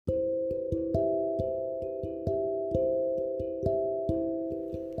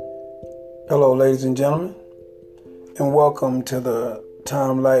Hello, ladies and gentlemen, and welcome to the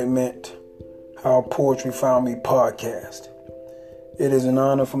Time Light Meant How Poetry Found Me podcast. It is an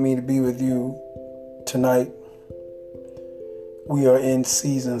honor for me to be with you tonight. We are in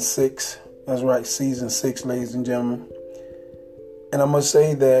season 6. That's right, season 6, ladies and gentlemen. And I must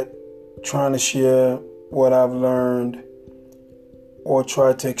say that trying to share what I've learned or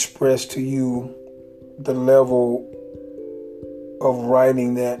try to express to you the level of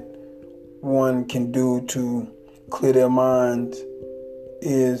writing that one can do to clear their mind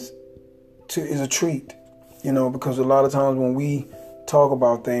is a treat, because a lot of times when we talk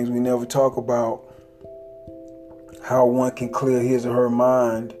about things, we never talk about how one can clear his or her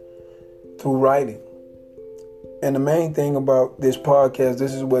mind through writing. And the main thing about this podcast,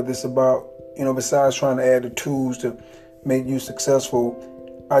 this is what it's about, besides trying to add the tools to make you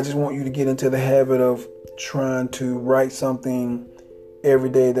successful, I just want you to get into the habit of trying to write something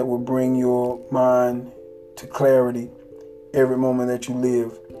every day that will bring your mind to clarity every moment that you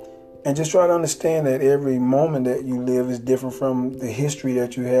live. And just try to understand that every moment that you live is different from the history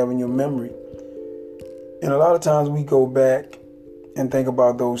that you have in your memory. And a lot of times we go back and think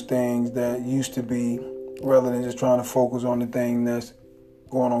about those things that used to be rather than just trying to focus on the thing that's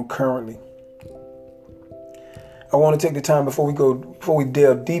going on currently. I want to take the time before we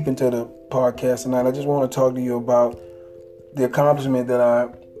delve deep into the podcast tonight. I just want to talk to you about the accomplishment that I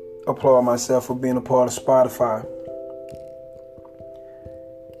applaud myself for being a part of Spotify.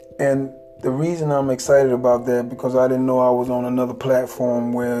 And the reason I'm excited about that, because I didn't know I was on another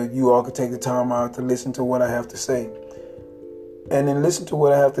platform where you all could take the time out to listen to what I have to say. And then listen to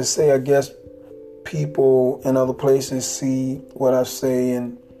what I have to say, I guess people in other places see what I say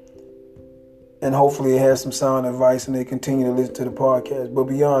and hopefully it has some sound advice and they continue to listen to the podcast. But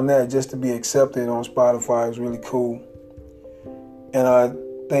beyond that, just to be accepted on Spotify is really cool. And I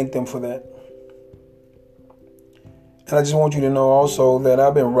thank them for that. And I just want you to know also that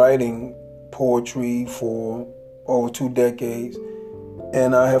I've been writing poetry for over 2 decades.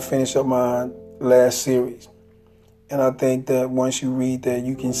 And I have finished up my last series. And I think that once you read that,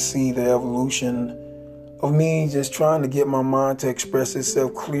 you can see the evolution of me just trying to get my mind to express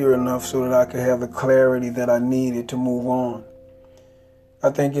itself clear enough so that I could have the clarity that I needed to move on. I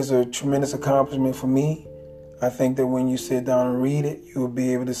think it's a tremendous accomplishment for me. I think that when you sit down and read it, you'll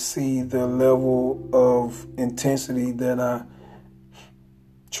be able to see the level of intensity that I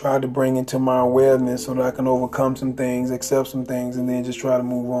tried to bring into my awareness so that I can overcome some things, accept some things, and then just try to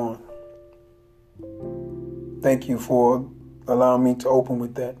move on. Thank you for allowing me to open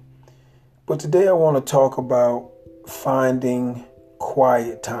with that. But today I want to talk about finding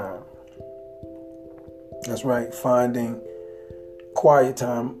quiet time. That's right, finding quiet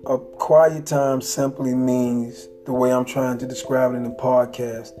time. A quiet time simply means, the way I'm trying to describe it in the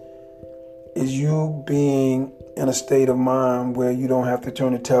podcast, is you being in a state of mind where you don't have to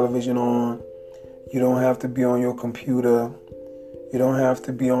turn the television on, you don't have to be on your computer, you don't have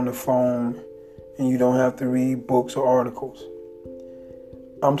to be on the phone, and you don't have to read books or articles.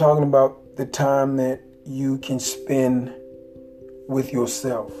 I'm talking about the time that you can spend with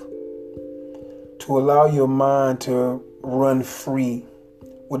yourself, to allow your mind to run free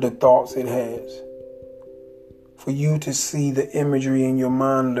with the thoughts it has, for you to see the imagery in your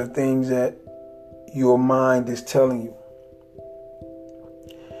mind of the things that your mind is telling you.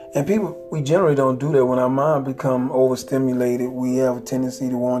 And we generally don't do that. When our mind become overstimulated, we have a tendency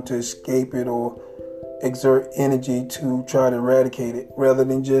to want to escape it or exert energy to try to eradicate it, rather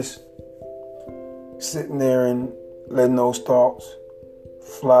than just sitting there and letting those thoughts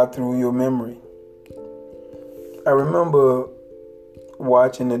fly through your memory. I remember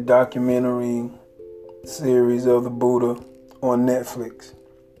watching the documentary series of the Buddha on Netflix.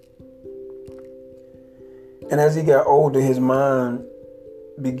 And as he got older, his mind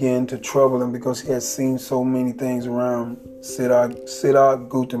began to trouble him because he had seen so many things around Siddhartha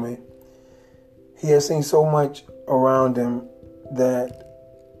Gautama. He had seen so much around him that,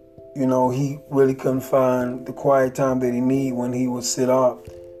 he really couldn't find the quiet time that he needed when he was Siddhartha.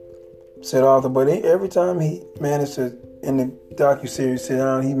 But every time he managed to, in the docuseries, sit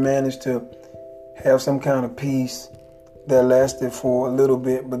down, he managed to have some kind of peace that lasted for a little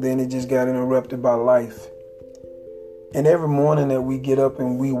bit, but then it just got interrupted by life. And every morning that we get up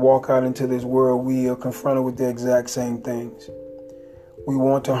and we walk out into this world, we are confronted with the exact same things. We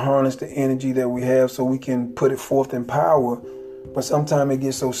want to harness the energy that we have so we can put it forth in power, but sometimes it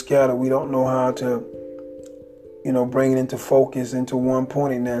gets so scattered we don't know how to, bring it into focus, into one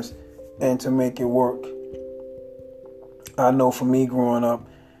pointedness, and to make it work. I know for me growing up,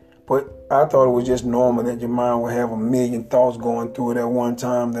 but I thought it was just normal that your mind would have a million thoughts going through it at one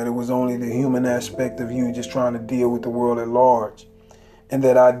time, that it was only the human aspect of you just trying to deal with the world at large, and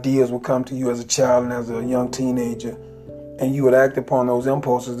that ideas would come to you as a child and as a young teenager, and you would act upon those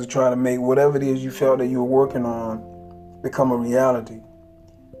impulses to try to make whatever it is you felt that you were working on become a reality.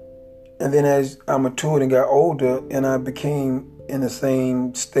 And then as I matured and got older and I became in the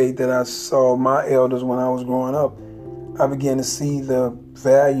same state that I saw my elders when I was growing up, I began to see the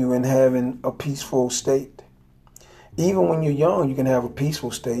value in having a peaceful state. Even when you're young, you can have a peaceful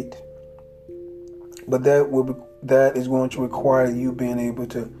state, but that is going to require you being able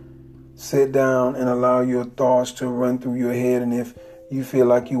to sit down and allow your thoughts to run through your head. And if you feel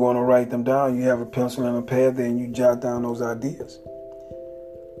like you want to write them down, you have a pencil and a pad there and you jot down those ideas.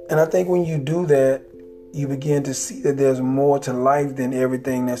 And I think when you do that, you begin to see that there's more to life than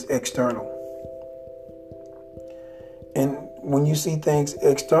everything that's external. And when you see things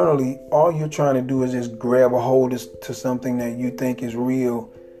externally, all you're trying to do is just grab a hold to something that you think is real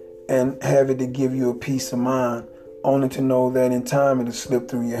and have it to give you a peace of mind, only to know that in time it'll slip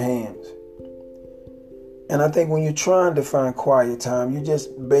through your hands. And I think when you're trying to find quiet time, you're just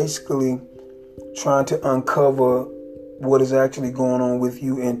basically trying to uncover what is actually going on with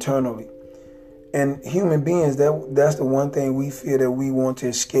you internally. And human beings, that's the one thing we feel that we want to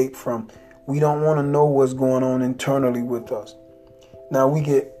escape from. We don't want to know what's going on internally with us. Now we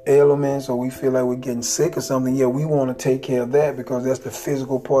get ailments or we feel like we're getting sick or something. Yeah, we want to take care of that because that's the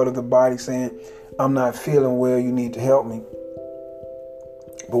physical part of the body saying, I'm not feeling well, you need to help me.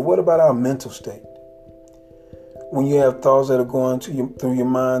 But what about our mental state? When you have thoughts that are going through your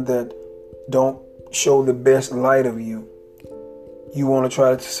mind that don't show the best light of you, you want to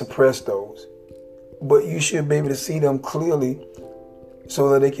try to suppress those. But you should be able to see them clearly so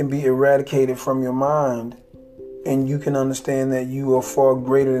that they can be eradicated from your mind, and you can understand that you are far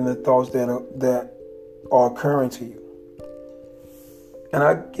greater than the thoughts that are occurring to you. And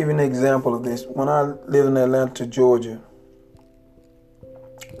I'll give you an example of this. When I lived in Atlanta, Georgia,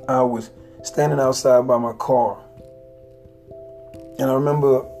 I was standing outside by my car. And I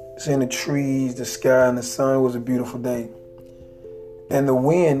remember seeing the trees, the sky, and the sun. It was a beautiful day. And the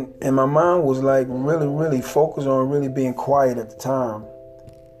wind, and my mind was like really, really focused on really being quiet at the time.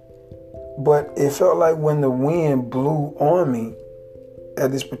 But it felt like when the wind blew on me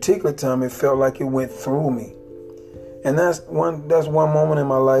at this particular time, it felt like it went through me. And that's one moment in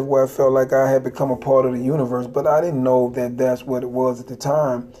my life where I felt like I had become a part of the universe, but I didn't know that that's what it was at the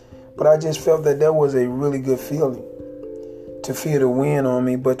time. But I just felt that was a really good feeling, to feel the wind on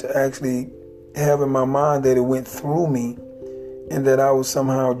me, but to actually have in my mind that it went through me and that I was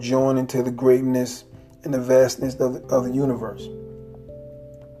somehow joined into the greatness and the vastness of the universe.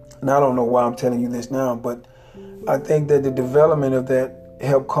 And I don't know why I'm telling you this now, but I think that the development of that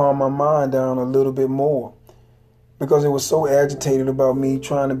helped calm my mind down a little bit more, because it was so agitated about me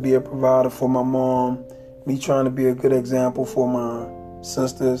trying to be a provider for my mom, me trying to be a good example for my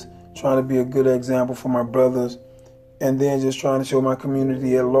sisters, trying to be a good example for my brothers, and then just trying to show my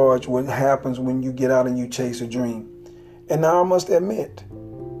community at large what happens when you get out and you chase a dream. And now I must admit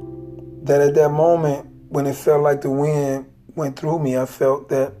that at that moment, when it felt like the wind went through me, I felt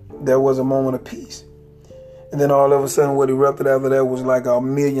that there was a moment of peace. And then all of a sudden what erupted after that was like a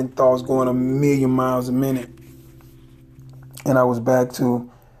million thoughts going a million miles a minute. And I was back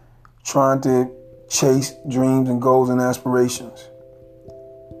to trying to chase dreams and goals and aspirations.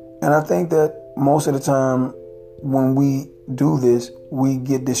 And I think that most of the time when we do this, we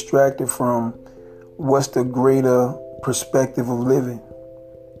get distracted from what's the greater perspective of living.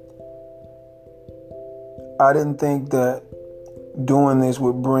 I didn't think that doing this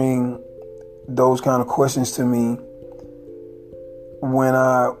would bring those kind of questions to me when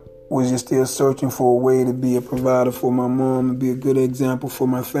I was just still searching for a way to be a provider for my mom and be a good example for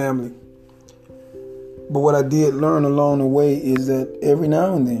my family. But what I did learn along the way is that every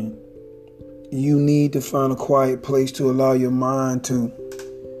now and then you need to find a quiet place to allow your mind to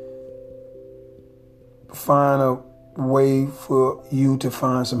find a way for you to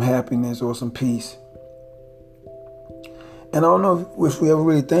find some happiness or some peace. And I don't know if we ever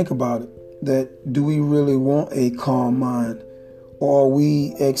really think about it, that do we really want a calm mind? Or are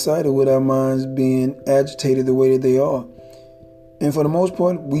we excited with our minds being agitated the way that they are? And for the most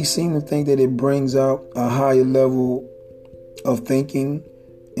part, we seem to think that it brings out a higher level of thinking,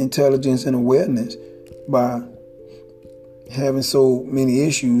 intelligence, and awareness by having so many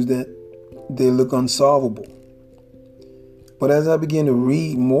issues that they look unsolvable. But as I begin to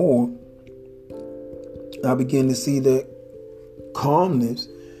read more, I begin to see that calmness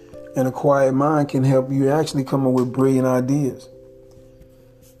and a quiet mind can help you actually come up with brilliant ideas.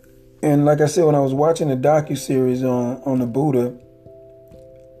 And like I said, when I was watching the docuseries on the Buddha,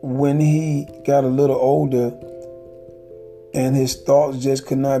 when he got a little older and his thoughts just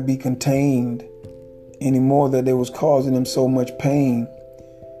could not be contained anymore, that they was causing him so much pain,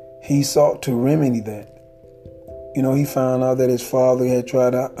 he sought to remedy that. He found out that his father had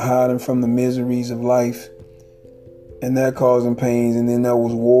tried to hide him from the miseries of life, and that caused him pains. And then there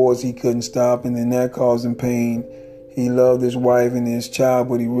was wars he couldn't stop, and then that caused him pain. He loved his wife and his child,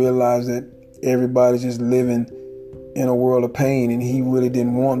 but he realized that everybody's just living in a world of pain, and he really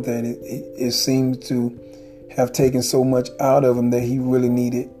didn't want that. It seemed to have taken so much out of him that he really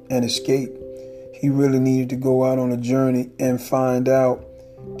needed an escape. He really needed to go out on a journey and find out,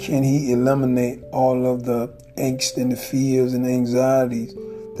 can he eliminate all of the angst and the fears and the anxieties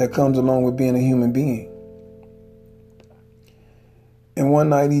that comes along with being a human being. And one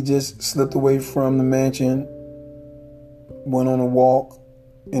night he just slipped away from the mansion, went on a walk,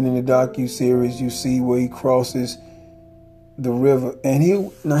 and in the docu-series you see where he crosses the river. And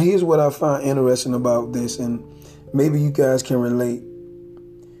here's what I find interesting about this, and maybe you guys can relate.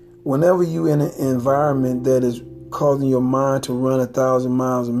 Whenever you're in an environment that is causing your mind to run 1,000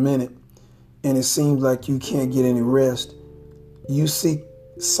 miles a minute, and it seems like you can't get any rest, you seek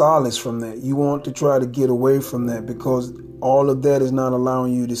solace from that. You want to try to get away from that because all of that is not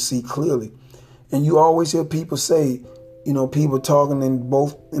allowing you to see clearly. And you always hear people say, people talking in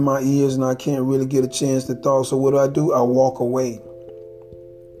both in my ears, and I can't really get a chance to talk. So what do? I walk away.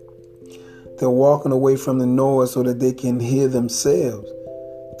 They're walking away from the noise so that they can hear themselves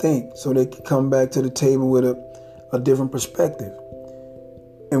think, so they can come back to the table with a different perspective.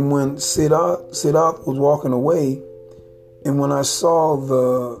 And when Siddhartha was walking away, and when I saw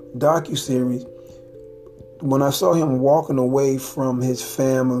the docuseries, when I saw him walking away from his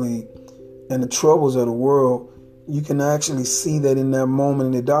family and the troubles of the world, you can actually see that in that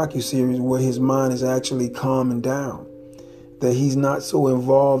moment in the docuseries where his mind is actually calming down, that he's not so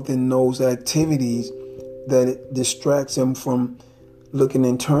involved in those activities that it distracts him from looking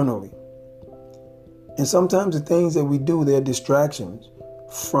internally. And sometimes the things that we do, they're distractions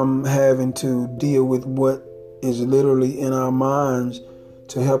from having to deal with what is literally in our minds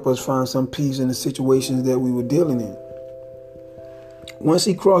to help us find some peace in the situations that we were dealing in. Once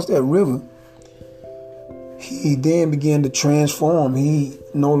he crossed that river, he then began to transform. He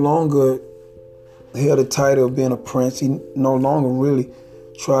no longer held the title of being a prince. He no longer really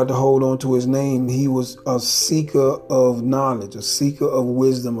tried to hold on to his name. He was a seeker of knowledge, a seeker of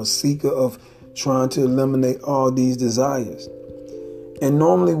wisdom, a seeker of trying to eliminate all these desires. And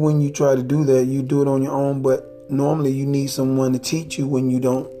normally when you try to do that, you do it on your own, but normally you need someone to teach you when you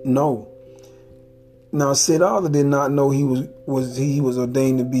don't know. Now, Siddhartha did not know he was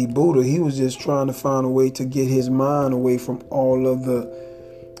ordained to be Buddha. He was just trying to find a way to get his mind away from all of the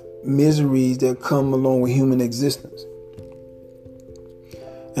miseries that come along with human existence.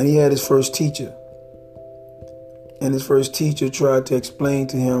 And he had his first teacher. And his first teacher tried to explain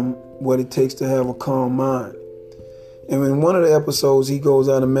to him what it takes to have a calm mind. And in one of the episodes, he goes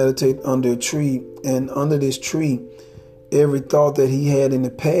out and meditate under a tree. And under this tree, every thought that he had in the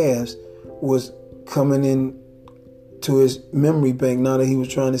past was coming in to his memory bank. Now that he was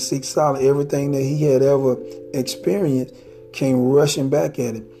trying to seek solace, everything that he had ever experienced came rushing back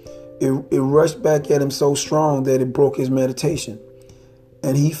at him. It rushed back at him so strong that it broke his meditation.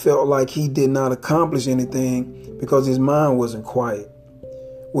 And he felt like he did not accomplish anything because his mind wasn't quiet.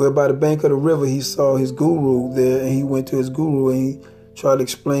 Well, by the bank of the river, he saw his guru there, and he went to his guru and he tried to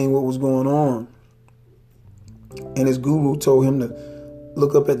explain what was going on. And his guru told him to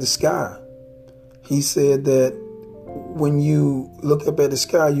look up at the sky. He said that when you look up at the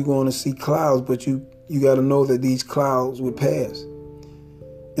sky, you're going to see clouds, but you got to know that these clouds would pass.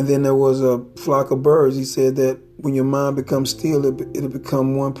 And then there was a flock of birds. He said that when your mind becomes still, it'll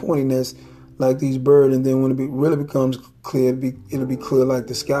become one pointiness like these birds. And then when it really becomes clear, it'll be clear like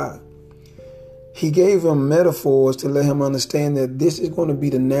the sky. He gave him metaphors to let him understand that this is going to be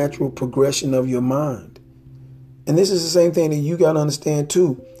the natural progression of your mind. And this is the same thing that you got to understand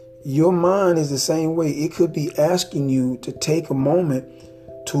too. Your mind is the same way. It could be asking you to take a moment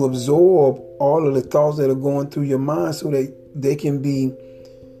to absorb all of the thoughts that are going through your mind so that they can be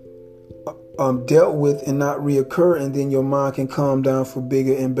dealt with and not reoccur, and then your mind can calm down for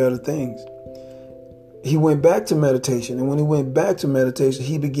bigger and better things. He went back to meditation, and when he went back to meditation,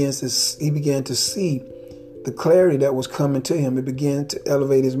 he began to see the clarity that was coming to him. It began to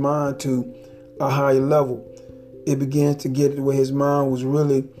elevate his mind to a higher level. It began to get where his mind was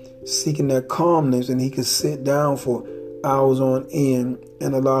really seeking that calmness, and he could sit down for hours on end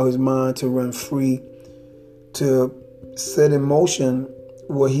and allow his mind to run free, to set in motion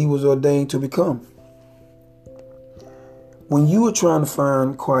what he was ordained to become. When you are trying to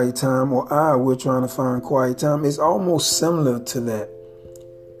find quiet time, or we're trying to find quiet time, it's almost similar to that.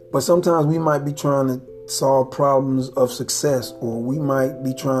 But sometimes we might be trying to solve problems of success, or we might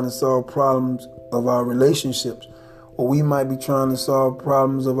be trying to solve problems of our relationships, or we might be trying to solve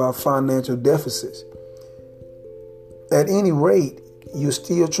problems of our financial deficits. At any rate, you're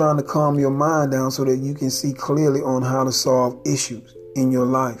still trying to calm your mind down so that you can see clearly on how to solve issues in your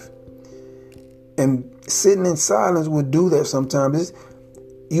life. And sitting in silence will do that sometimes.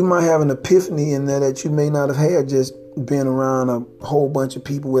 You might have an epiphany in there that you may not have had just being around a whole bunch of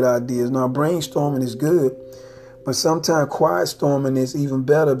people with ideas. Now, brainstorming is good, but sometimes quiet storming is even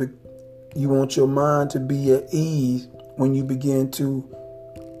better. You want your mind to be at ease when you begin to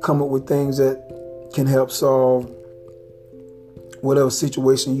come up with things that can help solve whatever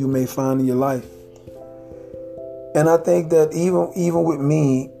situation you may find in your life. And I think that even with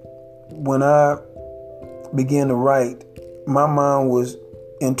me, when I began to write, my mind was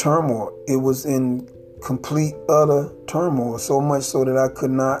in turmoil. It was in complete, utter turmoil, so much so that I could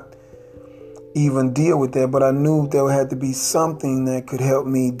not even deal with that. But I knew there had to be something that could help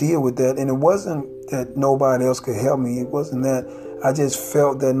me deal with that. And it wasn't that nobody else could help me. It wasn't that. I just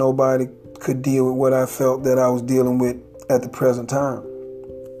felt that nobody could deal with what I felt that I was dealing with at the present time.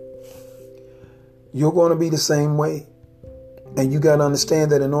 You're going to be the same way. And you got to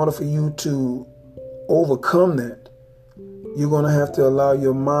understand that in order for you to overcome that, you're going to have to allow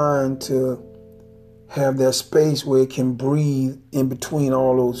your mind to have that space where it can breathe in between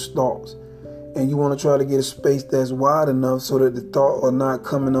all those thoughts. And you want to try to get a space that's wide enough so that the thoughts are not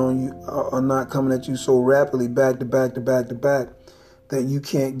coming on you, are not coming at you so rapidly back to back to back to back that you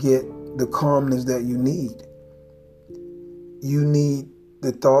can't get the calmness that you need. You need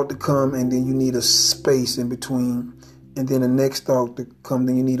the thought to come, and then you need a space in between, and then the next thought to come,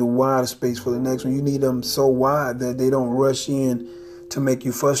 then you need a wider space for the next one. You need them so wide that they don't rush in to make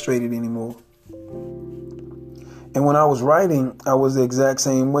you frustrated anymore. And when I was writing, I was the exact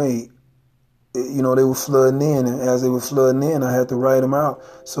same way. They were flooding in, and as they were flooding in, I had to write them out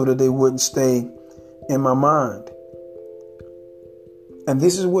so that they wouldn't stay in my mind. And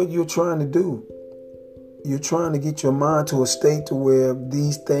this is what you're trying to do. You're trying to get your mind to a state to where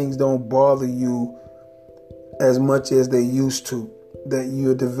these things don't bother you as much as they used to. That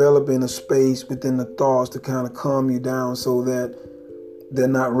you're developing a space within the thoughts to kind of calm you down so that they're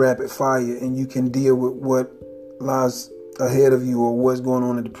not rapid fire and you can deal with what lies ahead of you or what's going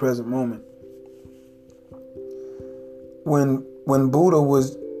on at the present moment. When Buddha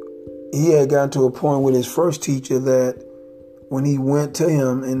he had gotten to a point with his first teacher that when he went to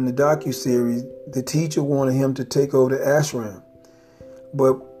him in the docuseries, the teacher wanted him to take over the ashram.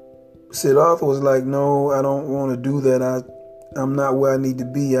 But Siddhartha was like, no, I don't want to do that. I'm not where I need to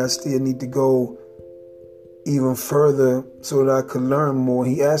be. I still need to go even further so that I could learn more.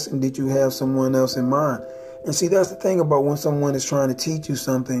 He asked him, did you have someone else in mind? And see, that's the thing about when someone is trying to teach you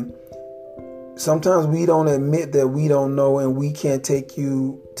something. Sometimes we don't admit that we don't know and we can't take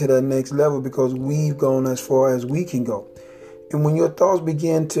you to that next level because we've gone as far as we can go. And when your thoughts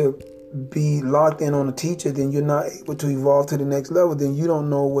begin to be locked in on a teacher, then you're not able to evolve to the next level. Then you don't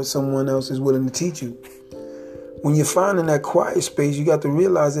know what someone else is willing to teach you. When you're finding that quiet space, you got to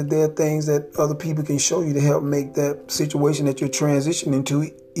realize that there are things that other people can show you to help make that situation that you're transitioning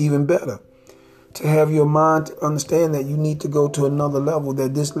to even better. To have your mind to understand that you need to go to another level,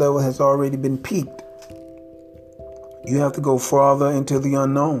 that this level has already been peaked. You have to go farther into the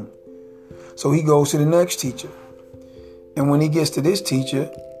unknown. So he goes to the next teacher. And when he gets to this teacher,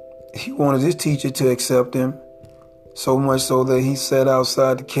 he wanted this teacher to accept him, so much so that he sat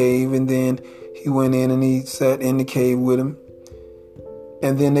outside the cave, and then he went in and he sat in the cave with him.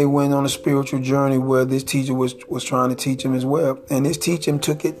 And then they went on a spiritual journey where this teacher was trying to teach him as well. And this teacher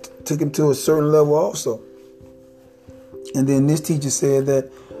took him to a certain level also. And then this teacher said that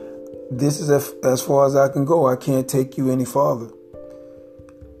this is as far as I can go. I can't take you any farther.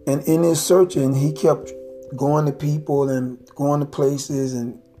 And in his searching, he kept going to people and going to places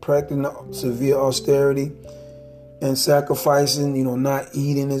and practicing severe austerity and sacrificing, not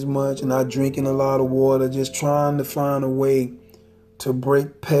eating as much and not drinking a lot of water, just trying to find a way to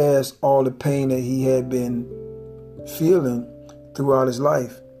break past all the pain that he had been feeling throughout his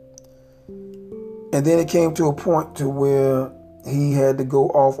life. And then it came to a point to where he had to go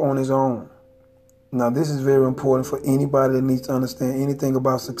off on his own. Now, this is very important for anybody that needs to understand anything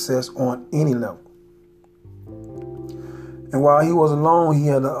about success on any level. And while he was alone, he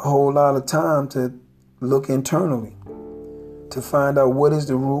had a whole lot of time to look internally, to find out what is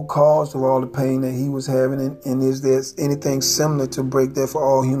the root cause of all the pain that he was having, and is there anything similar to break that for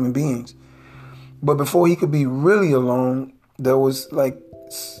all human beings. But before he could be really alone, there was like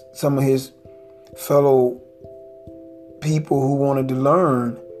some of his fellow people who wanted to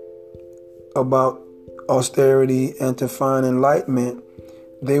learn about austerity and to find enlightenment.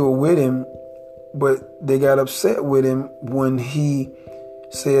 They were with him, but they got upset with him when he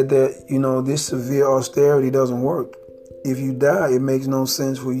said that, this severe austerity doesn't work. If you die, it makes no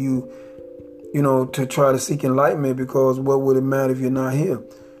sense for you, to try to seek enlightenment, because what would it matter if you're not here?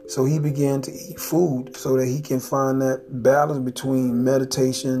 So he began to eat food so that he can find that balance between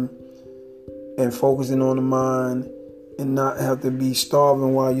meditation and focusing on the mind and not have to be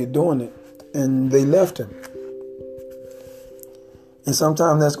starving while you're doing it. And they left him. And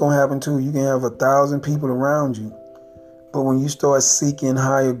sometimes that's going to happen too. You can have 1,000 people around you, but when you start seeking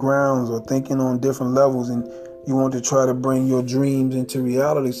higher grounds or thinking on different levels and you want to try to bring your dreams into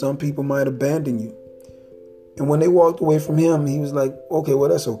reality, some people might abandon you. And when they walked away from him, he was like, okay, well,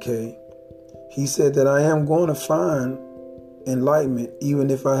 that's okay. He said that I am going to find enlightenment, even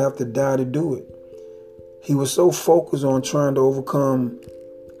if I have to die to do it. He was so focused on trying to overcome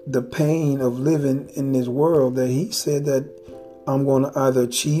the pain of living in this world that he said that I'm going to either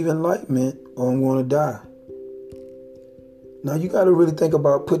achieve enlightenment or I'm going to die. Now you got to really think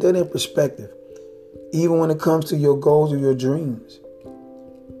about, put that in perspective, even when it comes to your goals or your dreams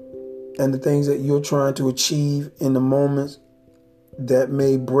and the things that you're trying to achieve in the moments that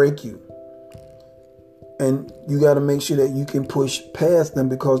may break you. And you got to make sure that you can push past them,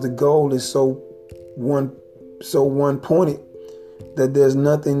 because the goal is so one pointed that there's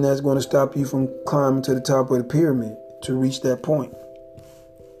nothing that's going to stop you from climbing to the top of the pyramid to reach that point.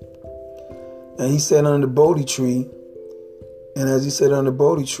 And he sat under the Bodhi tree, and as he sat under the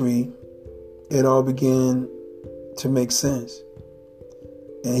Bodhi tree, it all began to make sense.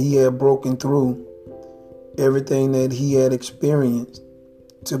 And he had broken through everything that he had experienced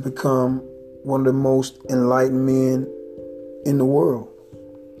to become one of the most enlightened men in the world.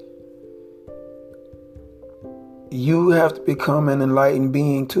 You have to become an enlightened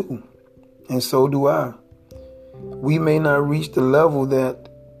being too, and so do I. We may not reach the level that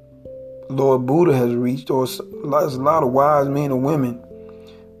Lord Buddha has reached, or there's a lot of wise men and women,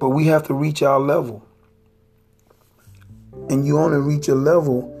 but we have to reach our level. And you only reach a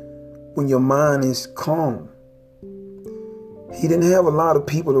level when your mind is calm. He didn't have a lot of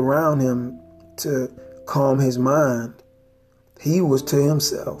people around him to calm his mind. He was to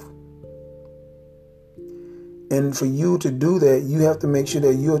himself. And for you to do that, you have to make sure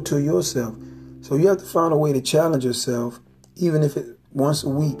that you're to yourself. So you have to find a way to challenge yourself, even if it's once a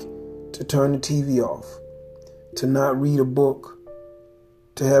week, to turn the TV off, to not read a book,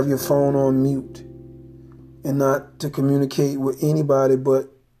 to have your phone on mute, and not to communicate with anybody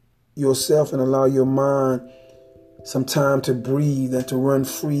but yourself, and allow your mind some time to breathe and to run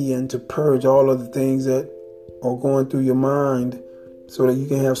free and to purge all of the things that are going through your mind, so that you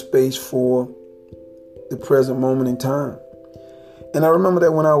can have space for the present moment in time. And I remember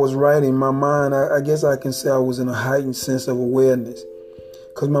that when I was writing, my mind, I guess I can say I was in a heightened sense of awareness,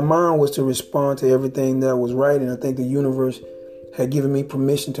 because my mind was to respond to everything that I was writing. I think the universe had given me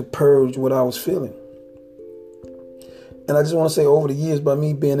permission to purge what I was feeling. And I just want to say, over the years, by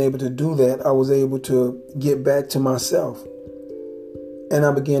me being able to do that, I was able to get back to myself. And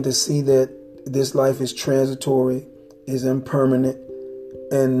I began to see that this life is transitory, is impermanent,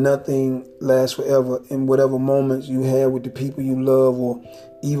 and nothing lasts forever. In whatever moments you have with the people you love, or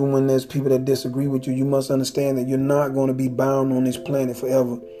even when there's people that disagree with you, you must understand that you're not going to be bound on this planet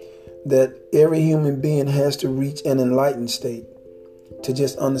forever. That every human being has to reach an enlightened state to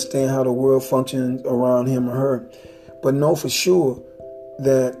just understand how the world functions around him or her. But know for sure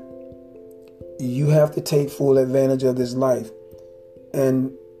that you have to take full advantage of this life.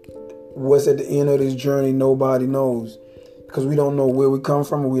 And what's at the end of this journey, nobody knows. Because we don't know where we come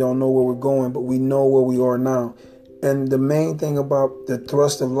from, and we don't know where we're going, but we know where we are now. And the main thing about the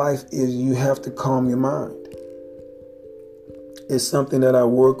thrust of life is you have to calm your mind. It's something that I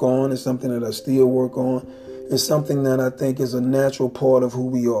work on. It's something that I still work on. It's something that I think is a natural part of who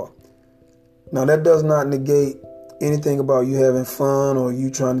we are. Now, that does not negate anything about you having fun or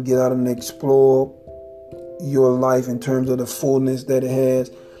you trying to get out and explore your life in terms of the fullness that it has.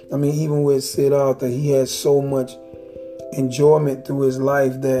 I mean, even with Siddhartha, he had so much enjoyment through his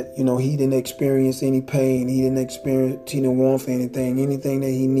life that, he didn't experience any pain. He didn't want for anything. Anything that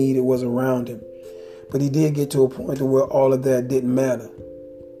he needed was around him. But he did get to a point where all of that didn't matter.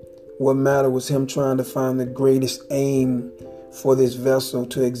 What mattered was him trying to find the greatest aim for this vessel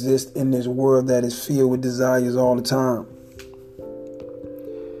to exist in this world that is filled with desires all the time.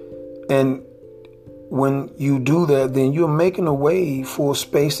 And when you do that, then you're making a way for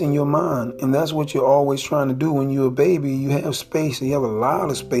space in your mind. And that's what you're always trying to do. When you're a baby, you have space. You have a lot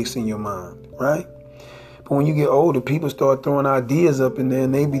of space in your mind, right? But when you get older, people start throwing ideas up in there,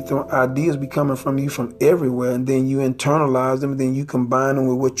 and ideas be coming from you from everywhere. And then you internalize them, and then you combine them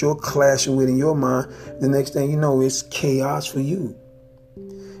with what you're clashing with in your mind. The next thing you know, it's chaos for you.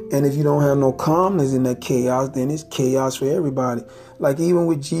 And if you don't have no calmness in that chaos, then it's chaos for everybody. Like even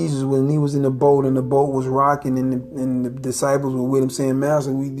with Jesus, when he was in the boat and the boat was rocking and the disciples were with him saying,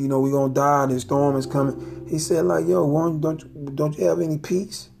 Master, we're going to die. The storm is coming. He said like, yo, don't you have any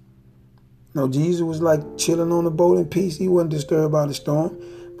peace? No, Jesus was like chilling on the boat in peace. He wasn't disturbed by the storm.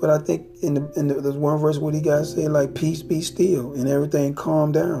 But I think there's one verse where he got said like, peace be still, and everything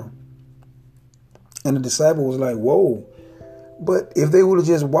calmed down. And the disciple was like, whoa. But if they would have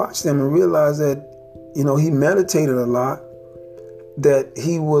just watched him and realized that, he meditated a lot, that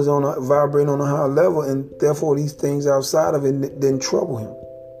he was vibrating on a high level, and therefore these things outside of it didn't trouble him.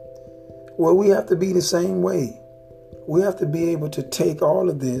 Well, we have to be the same way. We have to be able to take all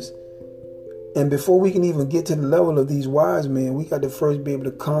of this, and before we can even get to the level of these wise men, we got to first be able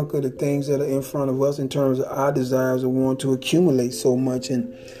to conquer the things that are in front of us in terms of our desires of wanting to accumulate so much,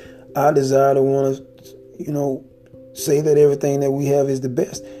 and our desire to want to, say that everything that we have is the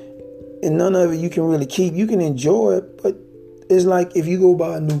best. And none of it you can really keep. You can enjoy it, but it's like if you go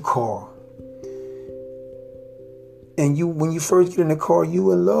buy a new car. And when you first get in the car,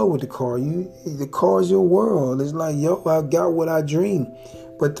 you in love with the car. The car is your world. It's like, I got what I dreamed.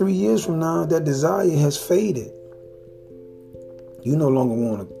 But 3 years from now, that desire has faded. You no longer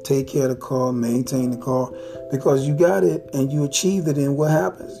want to take care of the car, maintain the car, because you got it and you achieved it. And what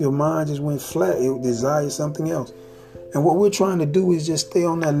happens? Your mind just went flat. It desires something else. And what we're trying to do is just stay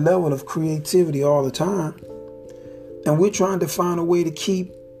on that level of creativity all the time. And we're trying to find a way to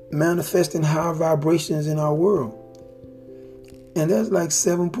keep manifesting high vibrations in our world. And there's like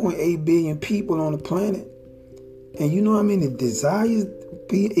 7.8 billion people on the planet. And you know how many desires,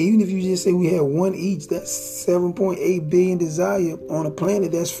 even if you just say we had one each, that's 7.8 billion desire on a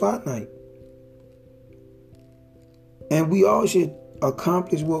planet that's finite. And we all should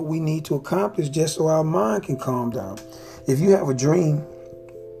accomplish what we need to accomplish just so our mind can calm down. If you have a dream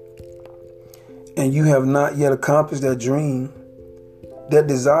and you have not yet accomplished that dream, that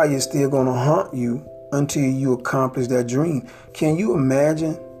desire is still going to haunt you until you accomplish that dream. Can you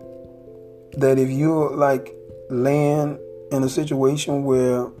imagine that if you're like laying in a situation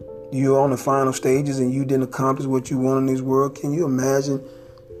where you're on the final stages and you didn't accomplish what you want in this world? Can you imagine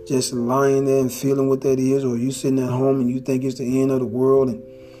just lying there and feeling what that is? Or you sitting at home and you think it's the end of the world and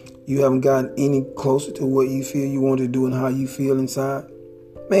you haven't gotten any closer to what you feel you want to do and how you feel inside?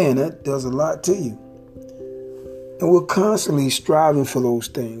 Man, that does a lot to you. And we're constantly striving for those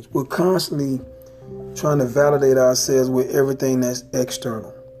things. We're constantly trying to validate ourselves with everything that's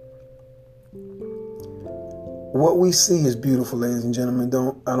external. What we see is beautiful, ladies and gentlemen.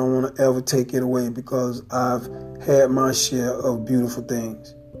 I don't want to ever take it away, because I've had my share of beautiful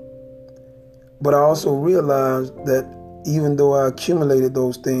things. But I also realized that even though I accumulated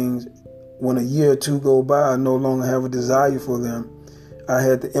those things, when a year or two go by, I no longer have a desire for them. I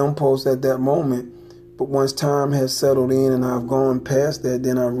had the impulse at that moment, but once time has settled in and I've gone past that,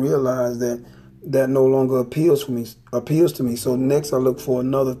 then I realized that no longer appeals to me. So next I look for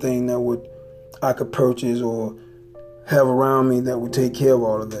another thing that I could purchase or have around me that would take care of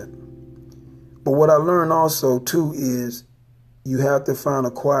all of that. But what I learned also too is you have to find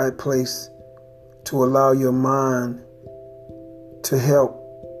a quiet place to allow your mind to help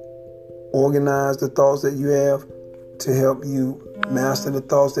organize the thoughts that you have, to help you master the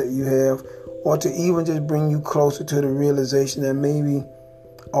thoughts that you have, or to even just bring you closer to the realization that maybe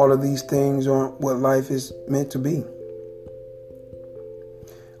all of these things aren't what life is meant to be.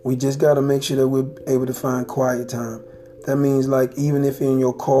 We just got to make sure that we're able to find quiet time. That means like even if you're in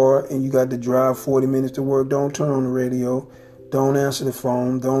your car and you got to drive 40 minutes to work, don't turn on the radio. Don't answer the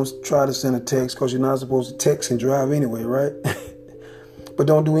phone. Don't try to send a text, because you're not supposed to text and drive anyway, right? But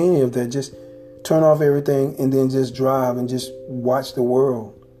don't do any of that. Just turn off everything and then just drive and just watch the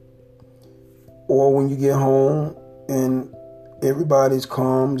world. Or when you get home and everybody's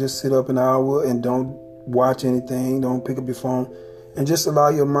calm, just sit up an hour and don't watch anything. Don't pick up your phone. And just allow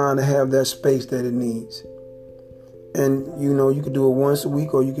your mind to have that space that it needs. And, you could do it once a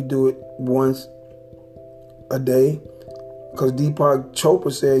week or you could do it once a day. Because Deepak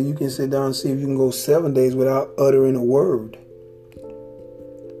Chopra said you can sit down and see if you can go 7 days without uttering a word.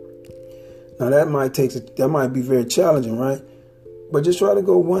 Now that might be very challenging, right? But just try to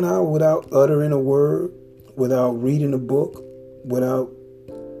go 1 hour without uttering a word, without reading a book, without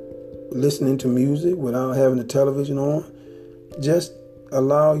listening to music, without having the television on. Just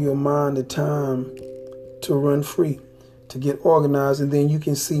allow your mind the time to run free, to get organized, and then you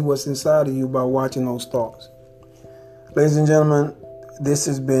can see what's inside of you by watching those thoughts. Ladies and gentlemen, this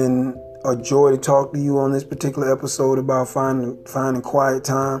has been a joy to talk to you on this particular episode about finding quiet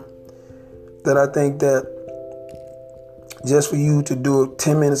time. That I think that just for you to do it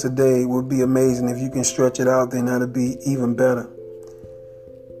 10 minutes a day would be amazing. If you can stretch it out, then that'd be even better.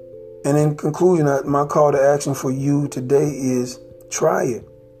 And in conclusion, my call to action for you today is try it.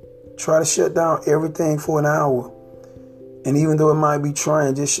 Try to shut down everything for an hour. And even though it might be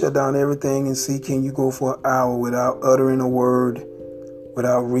trying, just shut down everything and see, can you go for an hour without uttering a word,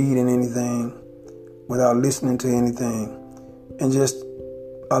 without reading anything, without listening to anything, and just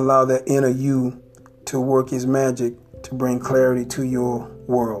allow that inner you to work its magic to bring clarity to your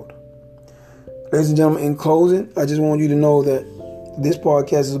world. Ladies and gentlemen, in closing, I just want you to know that this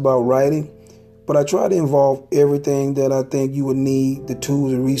podcast is about writing, but I try to involve everything that I think you would need, the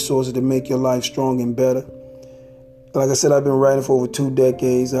tools and resources to make your life strong and better. Like I said, I've been writing for over 2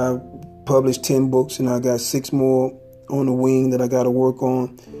 decades. I've published 10 books, and I got 6 more on the wing that I got to work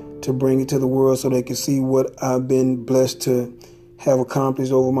on to bring it to the world so they can see what I've been blessed to have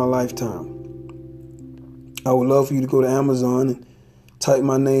accomplished over my lifetime. I would love for you to go to Amazon and type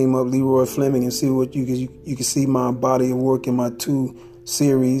my name up, Leroy Fleming, and see what you can see my body of work in my 2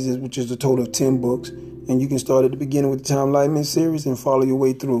 series, which is a total of 10 books. And you can start at the beginning with the Time Enlightenment series and follow your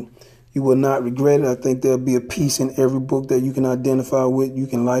way through. You will not regret it. I think there'll be a piece in every book that you can identify with, you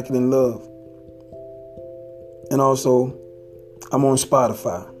can like it and love. And also, I'm on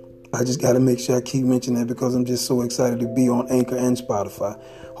Spotify. I just got to make sure I keep mentioning that because I'm just so excited to be on Anchor and Spotify.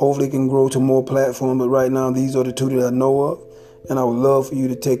 Hopefully it can grow to more platforms, but right now these are the 2 that I know of. And I would love for you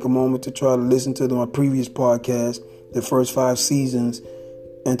to take a moment to try to listen to my previous podcast, the first 5 seasons,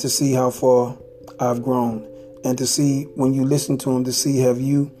 and to see how far I've grown. And to see, when you listen to them, to see have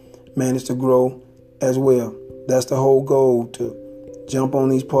you managed to grow as well. That's the whole goal, to jump on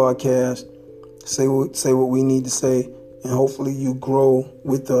these podcasts, say what we need to say, and hopefully you grow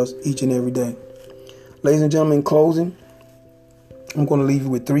with us each and every day. Ladies and gentlemen, in closing, I'm going to leave you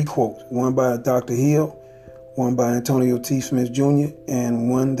with 3 quotes. One by Dr. Hill, one by Antonio T. Smith Jr., and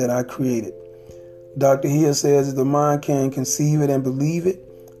one that I created. Dr. Hill says, if the mind can conceive it and believe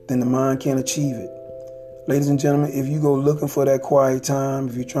it, then the mind can achieve it. Ladies and gentlemen, if you go looking for that quiet time,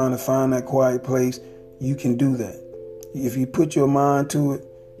 if you're trying to find that quiet place, you can do that. If you put your mind to it,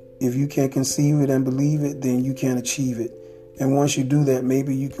 if you can conceive it and believe it, then you can achieve it. And once you do that,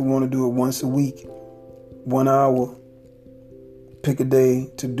 maybe you can want to do it once a week, 1 hour, pick a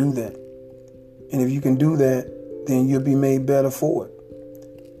day to do that. And if you can do that, then you'll be made better for it.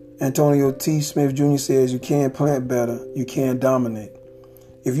 Antonio T. Smith Jr. says, you can't plant better, you can't dominate.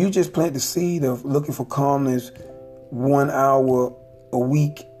 If you just plant the seed of looking for calmness 1 hour a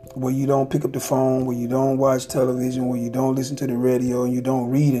week, where you don't pick up the phone, where you don't watch television, where you don't listen to the radio, and you don't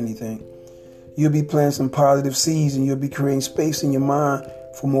read anything, you'll be planting some positive seeds, and you'll be creating space in your mind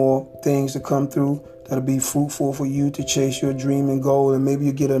for more things to come through that'll be fruitful for you to chase your dream and goal. And maybe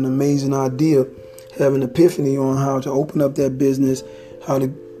you get an amazing idea, have an epiphany on how to open up that business, how to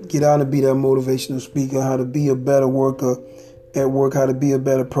get out and be that motivational speaker, how to be a better worker at work, how to be a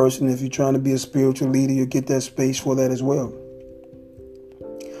better person. If you're trying to be a spiritual leader, you'll get that space for that as well.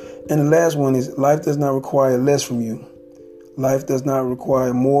 And the last one is, life does not require less from you. Life does not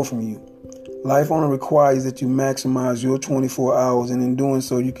require more from you. Life only requires that you maximize your 24 hours, and in doing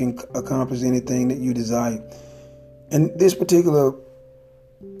so, you can accomplish anything that you desire. And this particular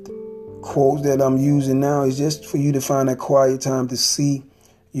quote that I'm using now is just for you to find that quiet time to see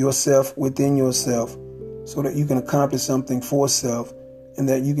yourself within yourself, so that you can accomplish something for self, and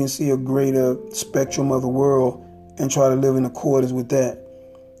that you can see a greater spectrum of the world and try to live in accordance with that.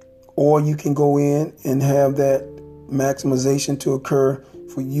 Or you can go in and have that maximization to occur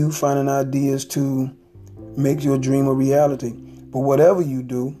for you finding ideas to make your dream a reality. But whatever you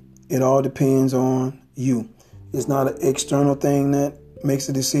do, it all depends on you. It's not an external thing that makes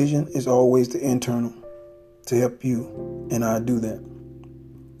a decision. It's always the internal to help you. And I do that.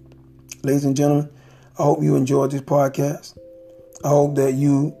 Ladies and gentlemen, I hope you enjoyed this podcast. I hope that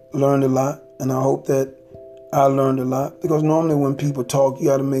you learned a lot, and I hope that I learned a lot, because normally when people talk, you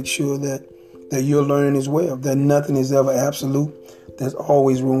got to make sure that you're learning as well, that nothing is ever absolute. There's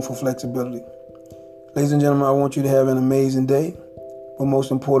always room for flexibility. Ladies and gentlemen, I want you to have an amazing day, but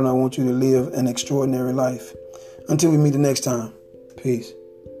most important, I want you to live an extraordinary life. Until we meet the next time, peace.